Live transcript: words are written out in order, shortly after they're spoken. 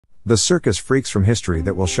The circus freaks from history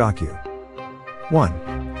that will shock you.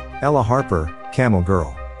 1. Ella Harper, Camel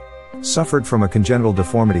Girl. Suffered from a congenital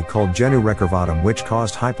deformity called genu recurvatum which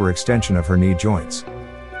caused hyperextension of her knee joints.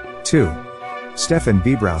 2. Stefan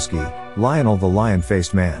Biebrowski, Lionel the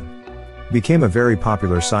Lion-Faced Man. Became a very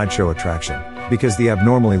popular sideshow attraction, because the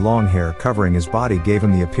abnormally long hair covering his body gave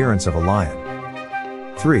him the appearance of a lion.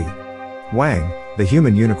 3. Wang, the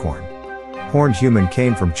Human Unicorn. Horned human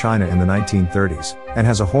came from China in the 1930s, and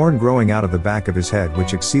has a horn growing out of the back of his head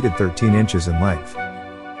which exceeded 13 inches in length.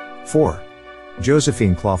 4.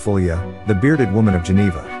 Josephine Clawfolia, the Bearded Woman of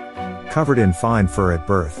Geneva. Covered in fine fur at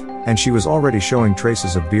birth, and she was already showing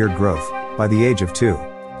traces of beard growth by the age of 2.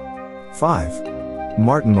 5.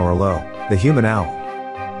 Martin Lorelot, the Human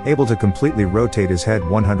Owl. Able to completely rotate his head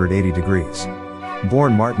 180 degrees.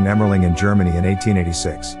 Born Martin Emmerling in Germany in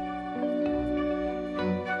 1886.